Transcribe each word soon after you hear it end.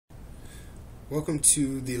Welcome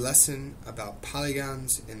to the lesson about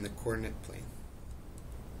polygons in the coordinate plane.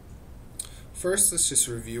 First, let's just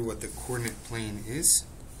review what the coordinate plane is.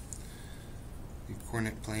 The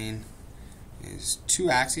coordinate plane is two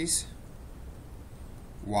axes,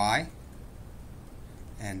 y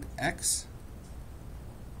and x.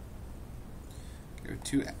 There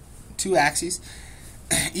are two axes.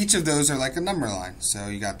 Each of those are like a number line. So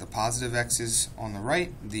you got the positive x's on the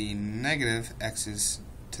right, the negative x's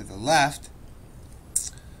to the left,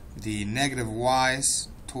 the negative y's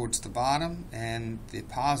towards the bottom, and the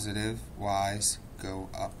positive y's go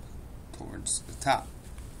up towards the top.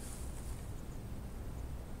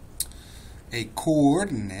 A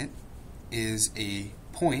coordinate is a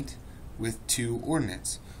point with two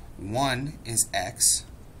ordinates. One is x,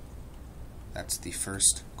 that's the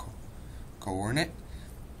first coordinate,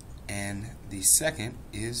 and the second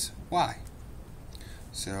is y.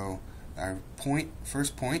 So our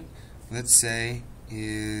first point, let's say,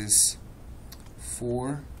 is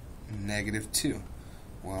 4, -2.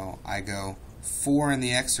 Well, I go 4 in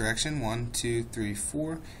the x direction, 1, 2, 3,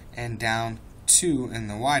 4, and down 2 in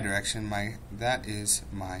the y direction. That is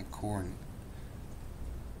my coordinate.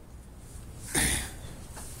 An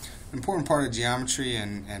important part of geometry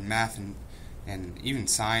and math and even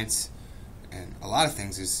science and a lot of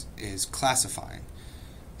things is classifying.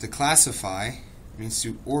 To classify means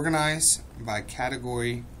to organize by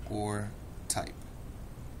category or type.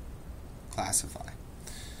 Classify.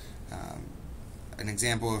 An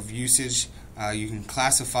example of usage, you can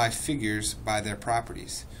classify figures by their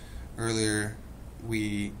properties. Earlier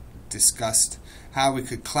we discussed how we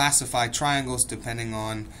could classify triangles depending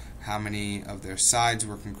on how many of their sides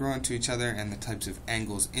were congruent to each other and the types of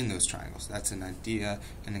angles in those triangles. That's an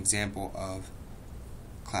example of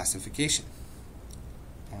classification.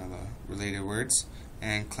 One of the related words,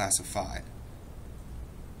 and classified.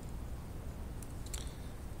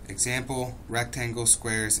 Example, rectangles,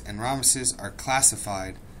 squares, and rhombuses are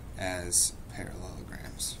classified as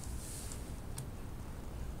parallelograms.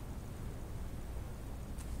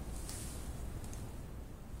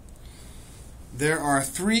 There are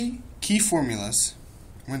three key formulas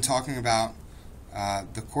when talking about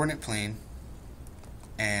the coordinate plane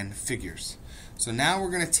and figures. So now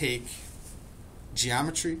we're going to take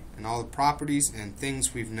geometry and all the properties and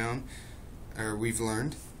things we've learned,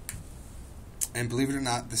 and believe it or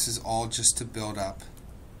not, this is all just to build up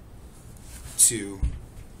to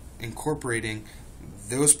incorporating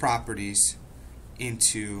those properties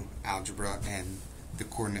into algebra and the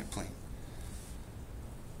coordinate plane.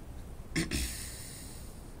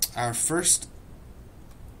 Our first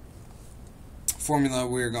formula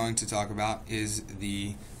we're going to talk about is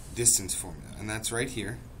the distance formula, and that's right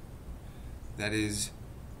here. That is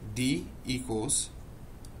D equals,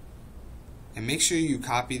 and make sure you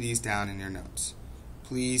copy these down in your notes.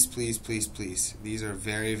 Please, please, please, please. These are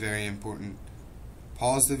very, very important.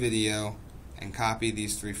 Pause the video and copy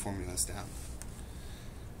these three formulas down.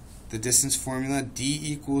 The distance formula, D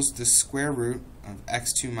equals the square root of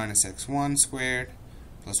x2 minus x1 squared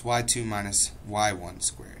plus y2 minus y1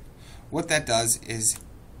 squared. What that does is,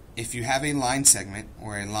 if you have a line segment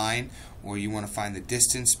or a line, or you want to find the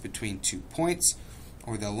distance between 2 points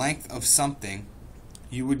or the length of something,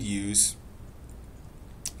 you would use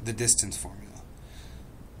the distance formula.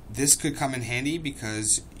 This could come in handy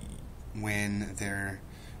because when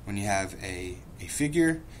you have a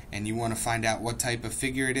figure and you want to find out what type of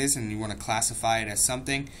figure it is and you want to classify it as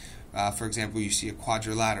something, for example, you see a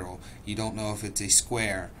quadrilateral, you don't know if it's a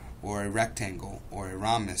square or a rectangle or a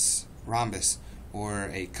rhombus or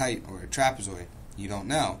a kite or a trapezoid. You don't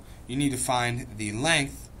know. You need to find the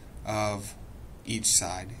length of each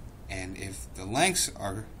side, and if the lengths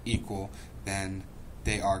are equal, then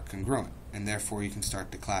they are congruent, and therefore you can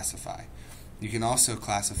start to classify. You can also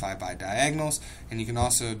classify by diagonals, and you can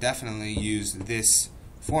also definitely use this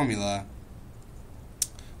formula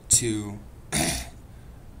to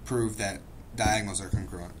prove that diagonals are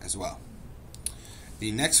congruent as well.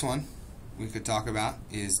 The next one we could talk about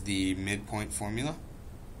is the midpoint formula.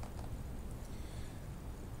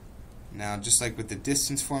 Now, just like with the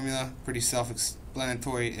distance formula, pretty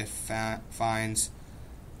self-explanatory. It finds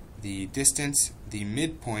the distance. The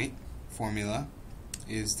midpoint formula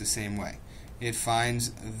is the same way. It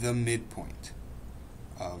finds the midpoint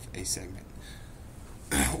of a segment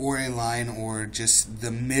or a line, or just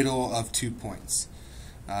the middle of 2 points.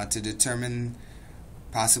 To determine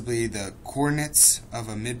possibly the coordinates of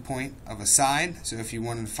a midpoint of a side. So if you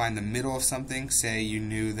wanted to find the middle of something, say you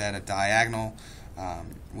knew that a diagonal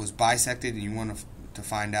was bisected and you wanted to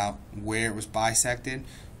find out where it was bisected,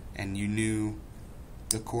 and you knew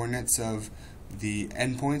the coordinates of the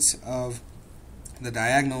endpoints of the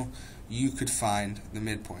diagonal, you could find the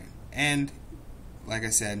midpoint. And like I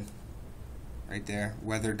said right there,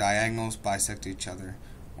 whether diagonals bisect each other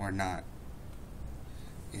or not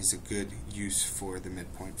is a good use for the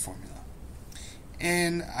midpoint formula.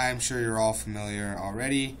 And I'm sure you're all familiar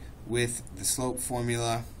already with the slope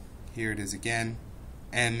formula. Here it is again.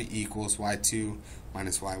 M equals y2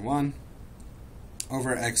 minus y1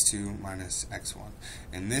 over x2 minus x1.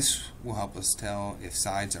 And this will help us tell if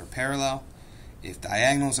sides are parallel, if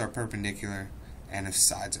diagonals are perpendicular, and if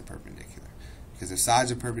sides are perpendicular. Because if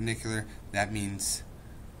sides are perpendicular, that means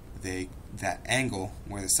that angle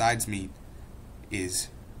where the sides meet is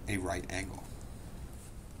a right angle.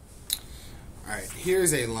 Alright,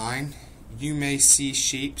 here's a line. You may see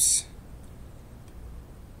shapes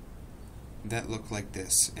that look like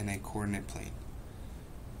this in a coordinate plane.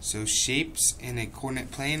 So shapes in a coordinate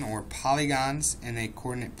plane, or polygons in a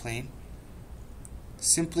coordinate plane,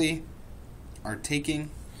 simply are taking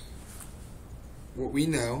what we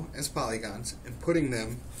know as polygons and putting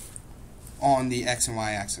them on the x and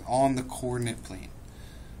y axis, on the coordinate plane.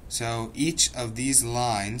 So each of these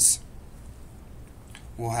lines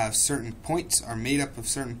will have certain points, are made up of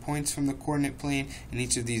certain points from the coordinate plane, and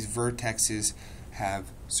each of these vertexes have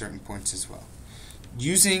certain points as well.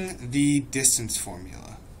 Using the distance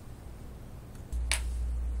formula,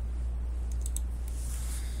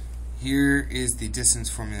 here is the distance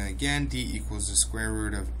formula again. D equals the square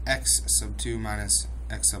root of x sub 2 minus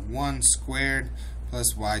x sub 1 squared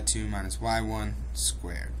plus y2 minus y1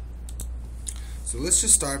 squared. So let's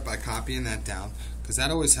just start by copying that down, because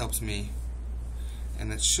that always helps me,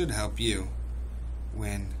 and that should help you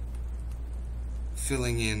when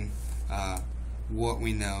filling in what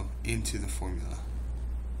we know into the formula.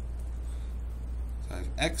 So I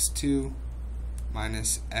have x2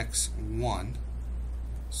 minus x1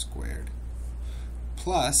 squared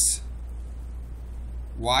plus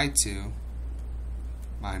y2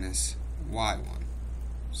 minus y1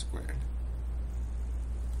 squared.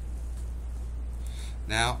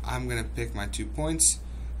 Now I'm going to pick my 2 points,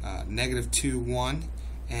 negative 2, 1,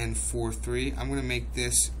 and 4, 3. I'm going to make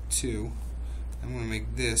this 2. I'm going to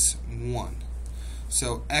make this 1.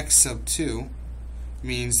 So x sub 2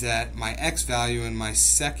 means that my x value in my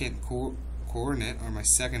second coordinate, or my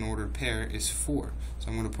second ordered pair, is 4. So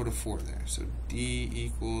I'm going to put a 4 there. So D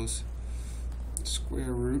equals the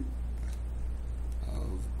square root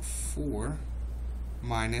of 4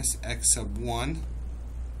 minus x sub 1,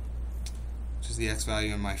 which is the x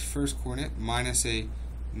value in my first coordinate, minus a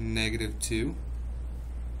negative 2,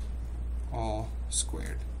 all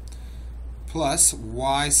squared, plus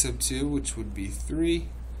y sub 2, which would be 3,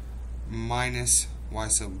 minus y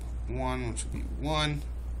sub 1, which would be 1,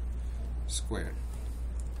 squared.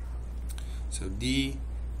 So D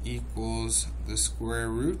equals the square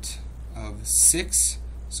root of 6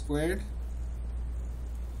 squared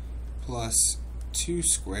plus 2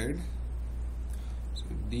 squared. So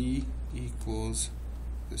D equals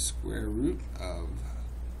the square root of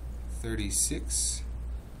 36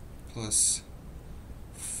 plus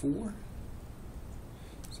 4.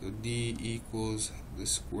 So D equals the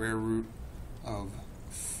square root of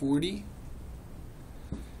 40.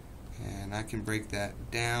 And I can break that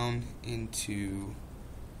down into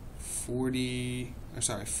 4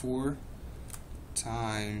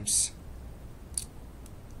 times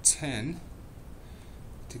 10.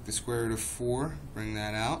 Take the square root of 4, bring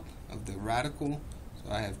that out of the radical.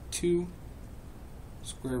 So I have 2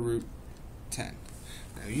 square root 10.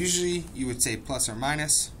 Now usually you would say plus or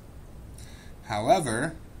minus.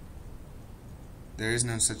 However, there is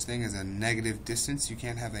no such thing as a negative distance. You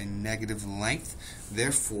can't have a negative length.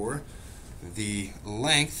 Therefore, the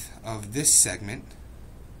length of this segment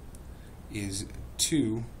is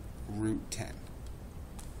 2 root 10.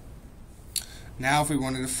 Now if we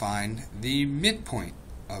wanted to find the midpoint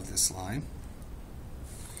of this line,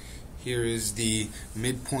 here is the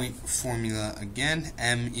midpoint formula again.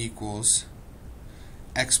 M equals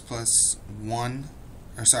x1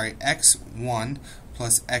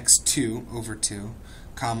 plus x2 over 2,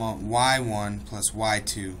 comma y1 plus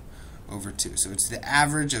y2 over 2. So it's the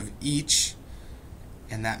average of each,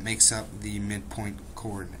 and that makes up the midpoint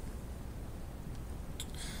coordinate.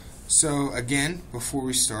 So again, before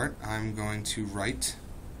we start, I'm going to write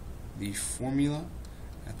the formula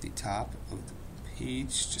at the top of the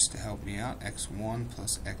page just to help me out. x1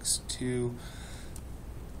 plus x2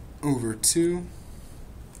 over 2,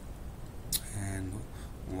 and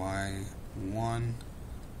y1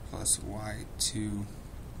 plus y2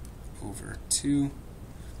 over 2.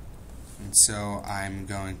 And so I'm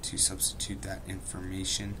going to substitute that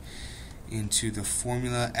information into the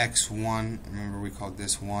formula x1. Remember, we called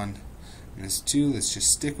this 1 and this 2. Let's just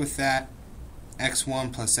stick with that.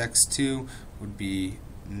 X1 plus x2 would be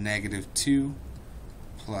negative 2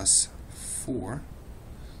 plus 4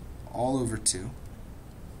 all over 2.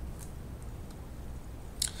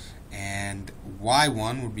 And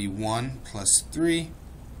y1 would be 1 plus 3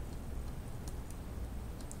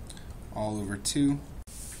 all over 2.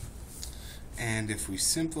 And if we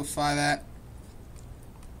simplify that,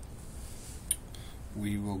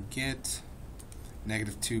 we will get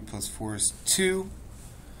negative 2 plus 4 is 2,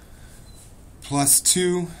 plus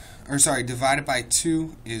 2, or sorry, divided by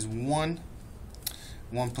 2 is 1.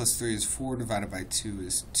 1 plus 3 is 4, divided by 2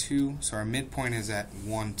 is 2. So our midpoint is at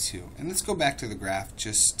 1, 2. And let's go back to the graph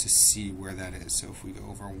just to see where that is. So if we go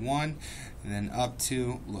over 1 and then up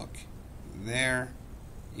 2, look, there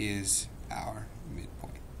is our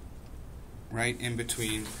midpoint, right in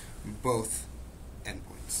between both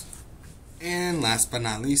endpoints. And last but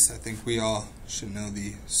not least, I think we all should know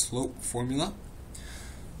the slope formula.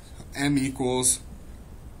 M equals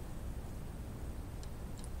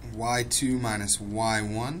y2 minus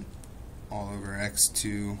y1 all over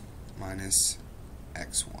x2 minus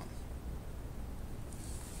x1.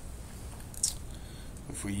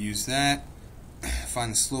 If we use that,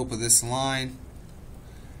 find the slope of this line,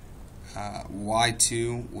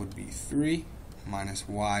 y2 would be 3 minus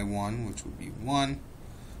y1, which would be 1,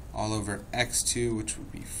 all over x2, which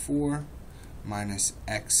would be 4, minus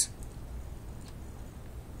x1,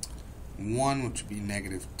 which would be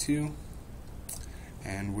negative 2.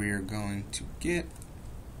 And we're going to get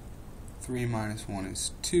 3 minus 1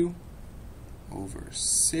 is 2 over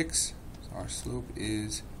 6. So our slope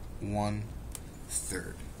is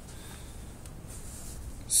 1/3.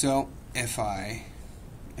 So if I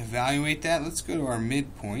evaluate that, let's go to our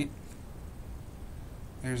midpoint.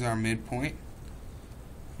 There's our midpoint.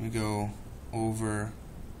 We go over,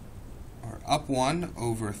 or up 1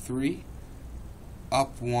 over 3,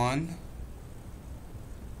 up 1.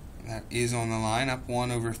 That is on the line. Up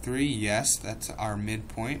 1 over 3, yes, that's our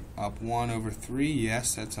midpoint. Up 1 over 3,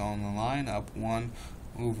 yes, that's on the line. Up 1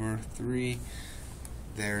 over 3,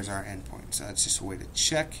 there's our endpoint. So that's just a way to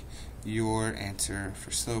check your answer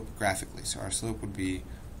for slope graphically. So our slope would be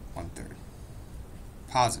 1/3.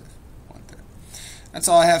 Positive 1/3. That's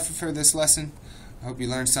all I have for this lesson. I hope you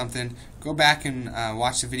learned something. Go back and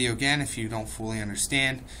watch the video again if you don't fully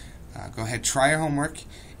understand. Go ahead, try your homework.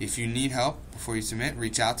 If you need help before you submit,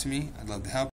 reach out to me. I'd love to help.